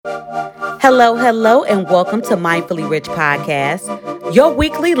Hello, hello, and welcome to Mindfully Rich Podcast, your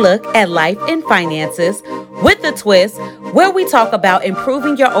weekly look at life and finances with a twist, where we talk about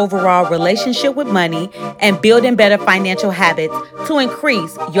improving your overall relationship with money and building better financial habits to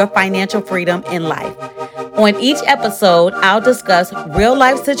increase your financial freedom in life. On each episode, I'll discuss real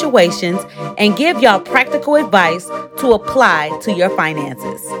life situations and give y'all practical advice to apply to your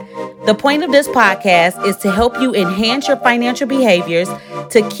finances. The point of this podcast is to help you enhance your financial behaviors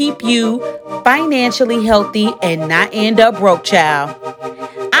to keep you financially healthy and not end up broke, child.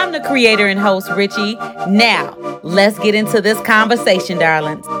 I'm the creator and host, Richie. Now, let's get into this conversation,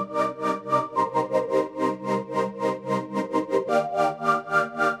 darlings.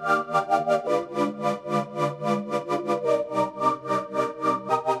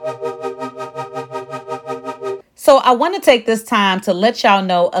 So I want to take this time to let y'all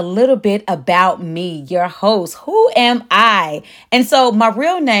know a little bit about me, your host. Who am I? And so my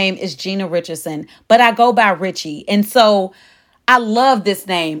real name is Gina Richardson, but I go by Richie. And so I love this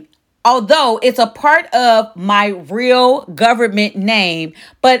name, although it's a part of my real government name,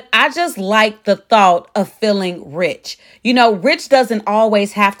 but I just like the thought of feeling rich. You know, rich doesn't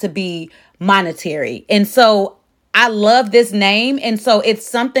always have to be monetary. And so I love this name. And so it's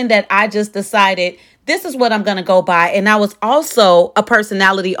something that I just decided this is what I'm going to go by. And I was also a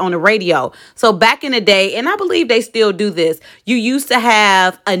personality on the radio. So back in the day, and I believe they still do this, you used to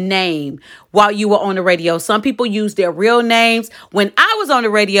have a name while you were on the radio. Some people use their real names. When I was on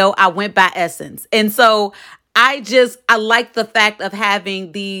the radio, I went by Essence. And so I like the fact of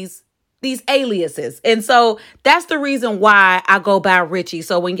having these aliases. And so that's the reason why I go by Richie.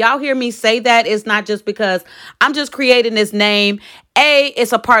 So when y'all hear me say that, it's not just because I'm just creating this name. A,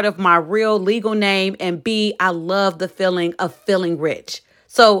 it's a part of my real legal name. And B, I love the feeling of feeling rich.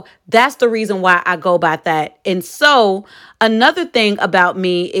 So that's the reason why I go by that. And so another thing about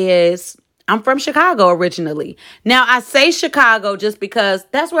me is I'm from Chicago originally. Now, I say Chicago just because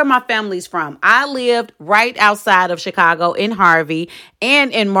that's where my family's from. I lived right outside of Chicago in Harvey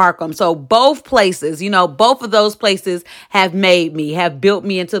and in Markham. So both places, both of those places have built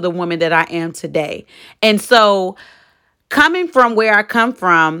me into the woman that I am today. And so coming from where I come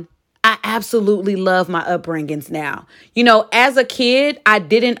from, I absolutely love my upbringings now. As a kid, I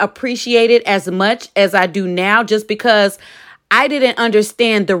didn't appreciate it as much as I do now just because I didn't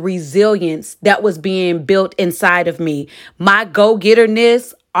understand the resilience that was being built inside of me. My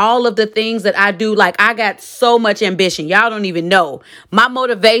go-getterness, all of the things that I do, like I got so much ambition. Y'all don't even know. My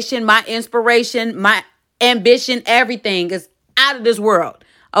motivation, my inspiration, my ambition, everything is out of this world.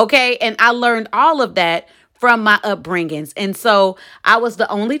 Okay. And I learned all of that from my upbringings. And so I was the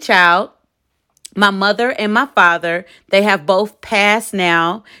only child. My mother and my father, they have both passed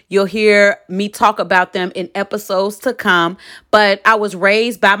now. You'll hear me talk about them in episodes to come, but I was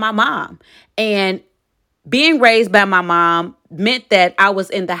raised by my mom. And being raised by my mom meant that I was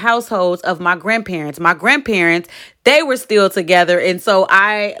in the households of my grandparents. My grandparents, they were still together. And so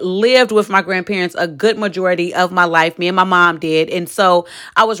I lived with my grandparents a good majority of my life. Me and my mom did. And so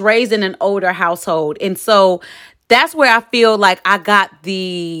I was raised in an older household. And so that's where I feel like I got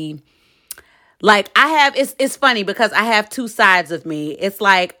it's funny because I have two sides of me. It's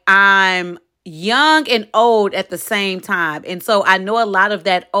like I'm young and old at the same time. And so I know a lot of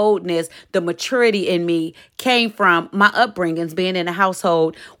that oldness, the maturity in me came from my upbringings, being in a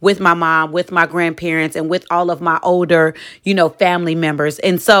household with my mom, with my grandparents, and with all of my older, family members.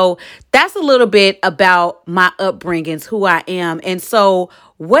 And so that's a little bit about my upbringings, who I am. And so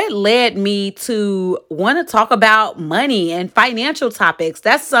what led me to want to talk about money and financial topics?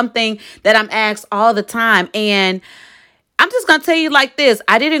 That's something that I'm asked all the time. And I'm just going to tell you like this.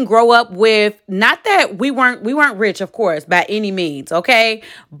 I didn't grow up with, not that we weren't rich, of course, by any means. Okay.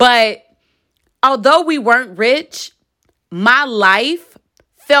 But although we weren't rich, my life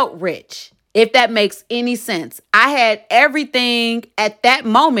felt rich, if that makes any sense. I had everything at that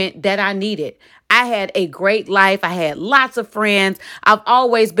moment that I needed. I had a great life. I had lots of friends. I've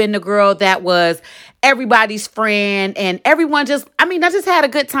always been the girl that was everybody's friend, and everyone I just had a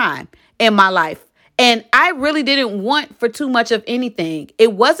good time in my life. And I really didn't want for too much of anything.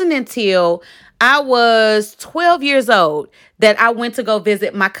 It wasn't until I was 12 years old that I went to go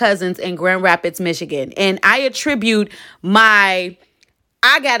visit my cousins in Grand Rapids, Michigan. And I attribute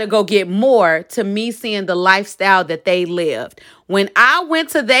I got to go get more to me seeing the lifestyle that they lived. When I went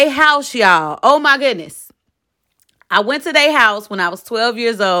to their house, y'all, oh my goodness. I went to their house when I was 12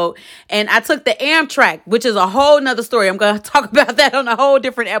 years old, and I took the Amtrak, which is a whole nother story. I'm going to talk about that on a whole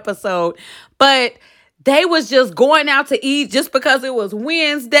different episode. But they was just going out to eat just because it was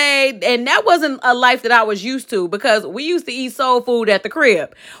Wednesday. And that wasn't a life that I was used to, because we used to eat soul food at the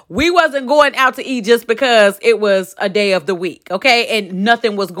crib. We wasn't going out to eat just because it was a day of the week. Okay. And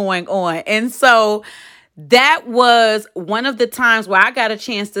nothing was going on. And so that was one of the times where I got a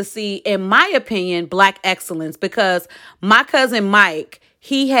chance to see, in my opinion, Black excellence, because my cousin Mike,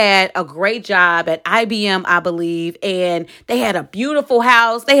 he had a great job at IBM, I believe, and they had a beautiful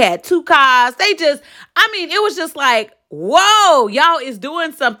house. They had 2 cars. It was just like, whoa, y'all is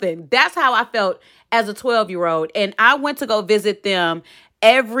doing something. That's how I felt as a 12-year-old. And I went to go visit them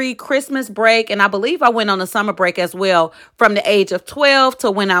every Christmas break. And I believe I went on a summer break as well, from the age of 12 to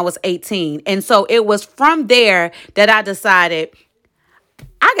when I was 18. And so it was from there that I decided,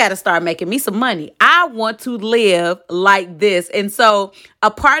 I got to start making me some money. I want to live like this. And so a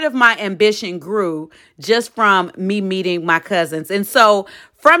part of my ambition grew just from me meeting my cousins. And so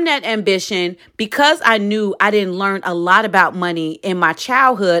from that ambition, because I knew I didn't learn a lot about money in my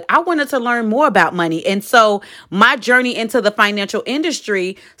childhood, I wanted to learn more about money. And so my journey into the financial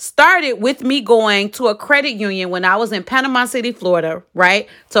industry started with me going to a credit union when I was in Panama City, Florida, right?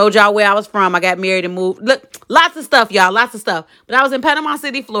 Told y'all where I was from. I got married and moved. Look, lots of stuff, y'all, lots of stuff. But I was in Panama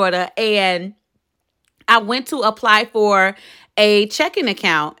City, Florida, and I went to apply for a checking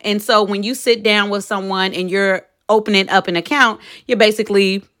account. And so when you sit down with someone and you're opening up an account, you're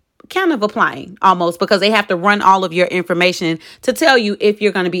basically kind of applying almost, because they have to run all of your information to tell you if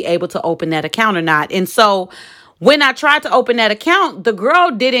you're going to be able to open that account or not. And so when I tried to open that account, the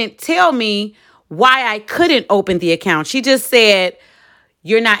girl didn't tell me why I couldn't open the account. She just said,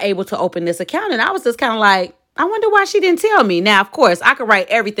 you're not able to open this account. And I was just kind of like, I wonder why she didn't tell me. Now, of course, I could write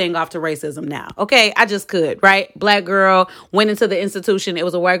everything off to racism now. Okay, I just could, right? Black girl, went into the institution. It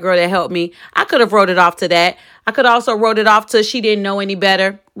was a white girl that helped me. I could have wrote it off to that. I could also wrote it off to she didn't know any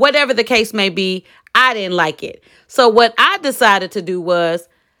better. Whatever the case may be, I didn't like it. So what I decided to do was,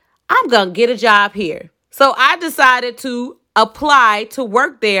 I'm going to get a job here. So I decided to apply to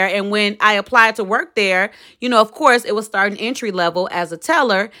work there. And when I applied to work there, of course, it was starting entry level as a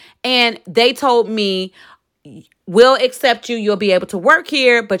teller. And they told me, we'll accept you. You'll be able to work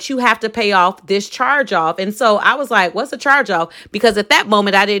here, but you have to pay off this charge off. And so I was like, what's a charge off? Because at that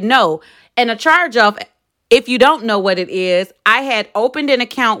moment, I didn't know. And a charge off, if you don't know what it is, I had opened an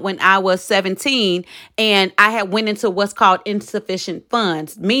account when I was 17, and I had went into what's called insufficient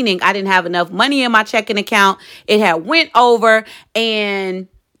funds, meaning I didn't have enough money in my checking account. It had went over and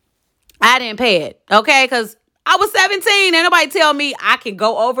I didn't pay it. Okay. Because I was 17 and nobody tell me I can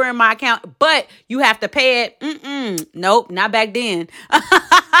go over in my account, but you have to pay it. Nope, not back then.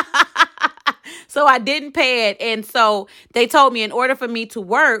 So I didn't pay it. And so they told me in order for me to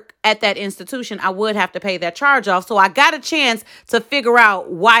work at that institution, I would have to pay that charge off. So I got a chance to figure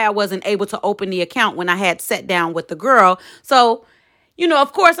out why I wasn't able to open the account when I had sat down with the girl. So,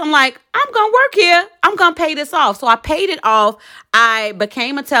 of course, I'm like, I'm going to work here. I'm going to pay this off. So I paid it off. I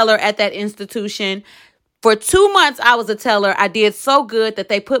became a teller at that institution. For 2 months, I was a teller. I did so good that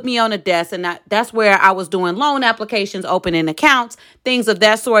they put me on a desk, and that's where I was doing loan applications, opening accounts, things of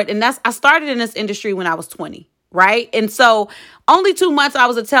that sort. And I started in this industry when I was 20, right? And so only 2 months I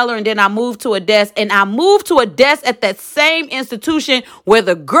was a teller, and then I moved to a desk, and I moved to a desk at that same institution where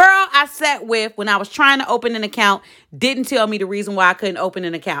the girl I sat with when I was trying to open an account didn't tell me the reason why I couldn't open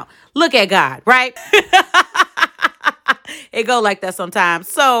an account. Look at God, right? It go like that sometimes.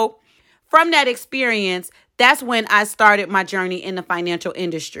 So from that experience, that's when I started my journey in the financial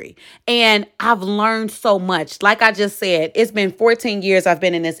industry. And I've learned so much. Like I just said, it's been 14 years I've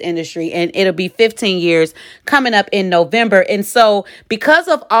been in this industry, and it'll be 15 years coming up in November. And so because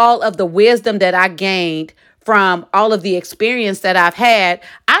of all of the wisdom that I gained from all of the experience that I've had,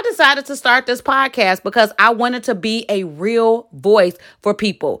 I decided to start this podcast because I wanted to be a real voice for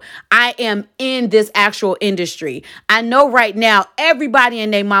people. I am in this actual industry. I know right now everybody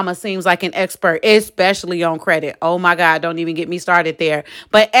and their mama seems like an expert, especially on credit. Oh my God, don't even get me started there.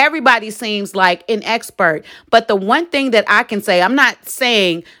 But everybody seems like an expert. But the one thing that I can say, I'm not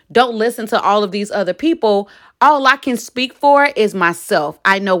saying don't listen to all of these other people. All I can speak for is myself.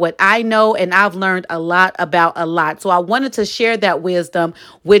 I know what I know, and I've learned a lot about a lot. So I wanted to share that wisdom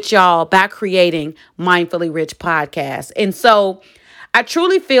with y'all by creating Mindfully Rich podcast. And so I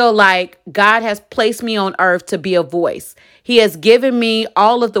truly feel like God has placed me on earth to be a voice. He has given me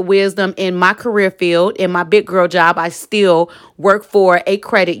all of the wisdom in my career field. In my big girl job, I still work for a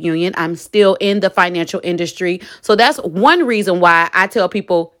credit union. I'm still in the financial industry. So that's one reason why I tell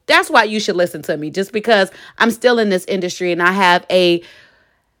people that's why you should listen to me, just because I'm still in this industry and I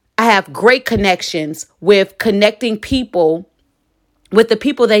have great connections with connecting people with the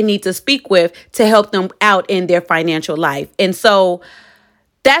people they need to speak with to help them out in their financial life. And so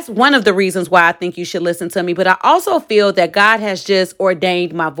that's one of the reasons why I think you should listen to me. But I also feel that God has just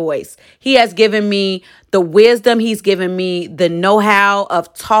ordained my voice. He has given me the wisdom. He's given me the know-how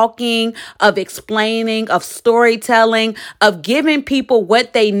of talking, of explaining, of storytelling, of giving people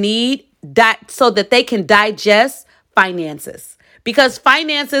what they need so that they can digest finances. Because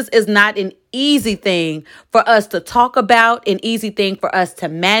finances is not an easy thing for us to talk about, an easy thing for us to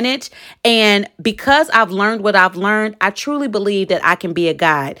manage. And because I've learned what I've learned, I truly believe that I can be a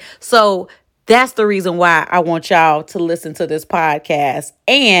guide. So that's the reason why I want y'all to listen to this podcast.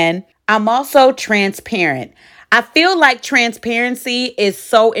 And I'm also transparent. I feel like transparency is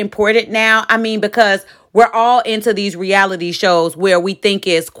so important now. I mean, because we're all into these reality shows where we think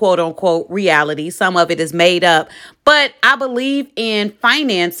it's quote unquote reality. Some of it is made up. But I believe in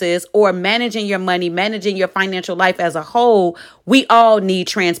finances or managing your money, managing your financial life as a whole. We all need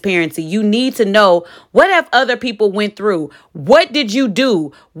transparency. You need to know, what have other people went through? What did you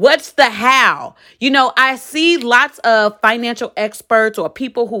do? What's the how? You know, I see lots of financial experts or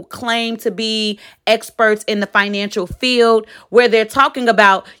people who claim to be experts in the financial field where they're talking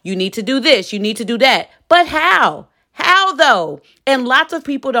about, you need to do this, you need to do that. But how? How though? And lots of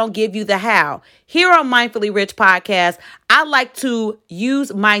people don't give you the how. Here on Mindfully Rich Podcast, I like to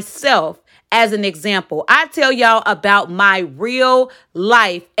use myself as an example. I tell y'all about my real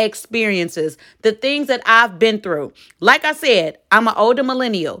life experiences, the things that I've been through. Like I said, I'm an older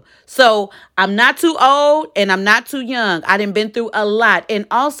millennial, so I'm not too old and I'm not too young. I done been through a lot, and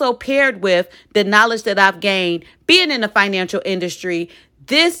also paired with the knowledge that I've gained being in the financial industry,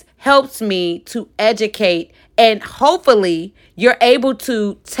 this helps me to educate, and hopefully you're able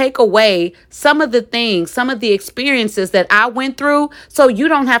to take away some of the things, some of the experiences that I went through so you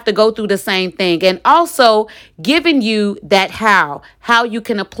don't have to go through the same thing. And also giving you that how you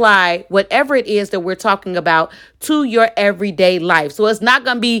can apply whatever it is that we're talking about to your everyday life. So it's not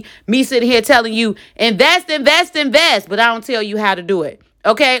going to be me sitting here telling you invest, but I don't tell you how to do it.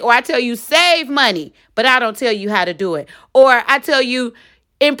 Okay? Or I tell you save money, but I don't tell you how to do it. Or I tell you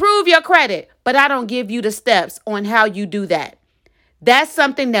improve your credit, but I don't give you the steps on how you do that. That's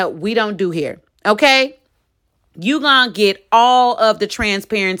something that we don't do here, okay? You're going to get all of the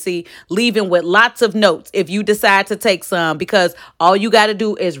transparency, leaving with lots of notes if you decide to take some, because all you got to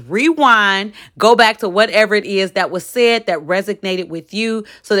do is rewind, go back to whatever it is that was said that resonated with you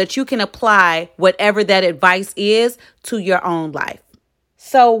so that you can apply whatever that advice is to your own life.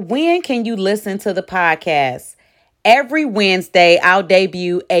 So when can you listen to the podcast? Every Wednesday, I'll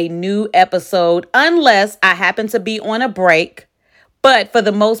debut a new episode unless I happen to be on a break. But for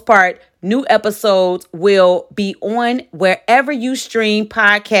the most part, new episodes will be on wherever you stream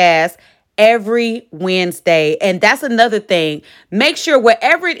podcasts every Wednesday. And that's another thing. Make sure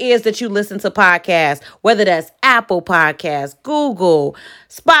wherever it is that you listen to podcasts, whether that's Apple Podcasts, Google,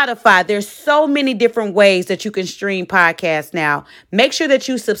 Spotify, there's so many different ways that you can stream podcasts now. Make sure that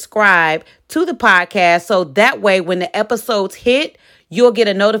you subscribe to the podcast so that way when the episodes hit, you'll get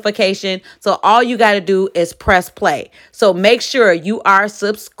a notification. So all you got to do is press play. So make sure you are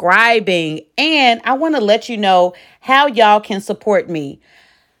subscribing. And I want to let you know how y'all can support me.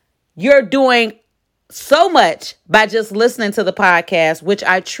 You're doing so much by just listening to the podcast, which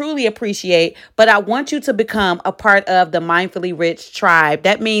I truly appreciate, but I want you to become a part of the Mindfully Rich tribe.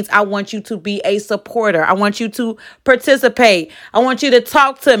 That means I want you to be a supporter. I want you to participate. I want you to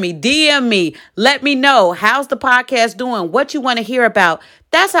talk to me, DM me, let me know how's the podcast doing, what you want to hear about.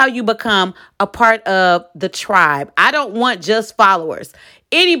 That's how you become a part of the tribe. I don't want just followers.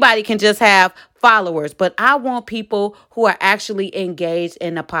 Anybody can just have followers, but I want people who are actually engaged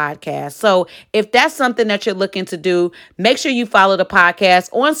in the podcast. So if that's something that you're looking to do, make sure you follow the podcast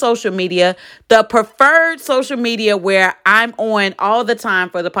on social media. The preferred social media where I'm on all the time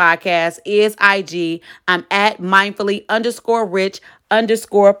for the podcast is IG. I'm at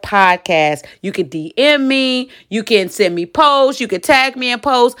mindfully_rich_podcast. You can DM me, you can send me posts, you can tag me in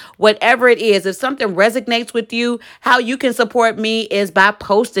posts, whatever it is. If something resonates with you, how you can support me is by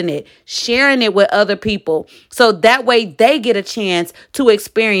posting it, sharing it with other people. So that way they get a chance to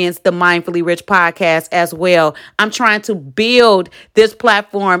experience the Mindfully Rich podcast as well. I'm trying to build this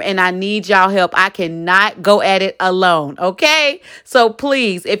platform and I need y'all help. I cannot go at it alone. Okay. So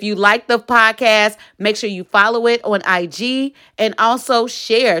please, if you like the podcast, make sure you follow it on IG and also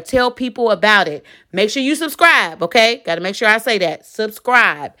share, tell people about it. Make sure you subscribe. Okay. Got to make sure I say that.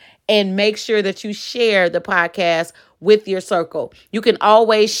 Subscribe and make sure that you share the podcast with your circle. You can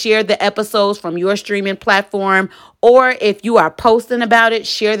always share the episodes from your streaming platform, or if you are posting about it,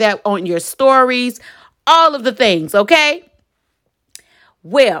 share that on your stories, all of the things. Okay.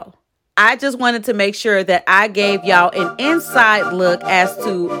 Well, I just wanted to make sure that I gave y'all an inside look as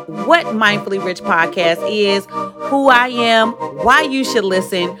to what Mindfully Rich Podcast is, who I am, why you should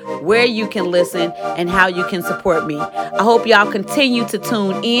listen, where you can listen, and how you can support me. I hope y'all continue to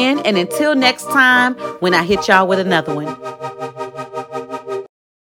tune in, and until next time, when I hit y'all with another one.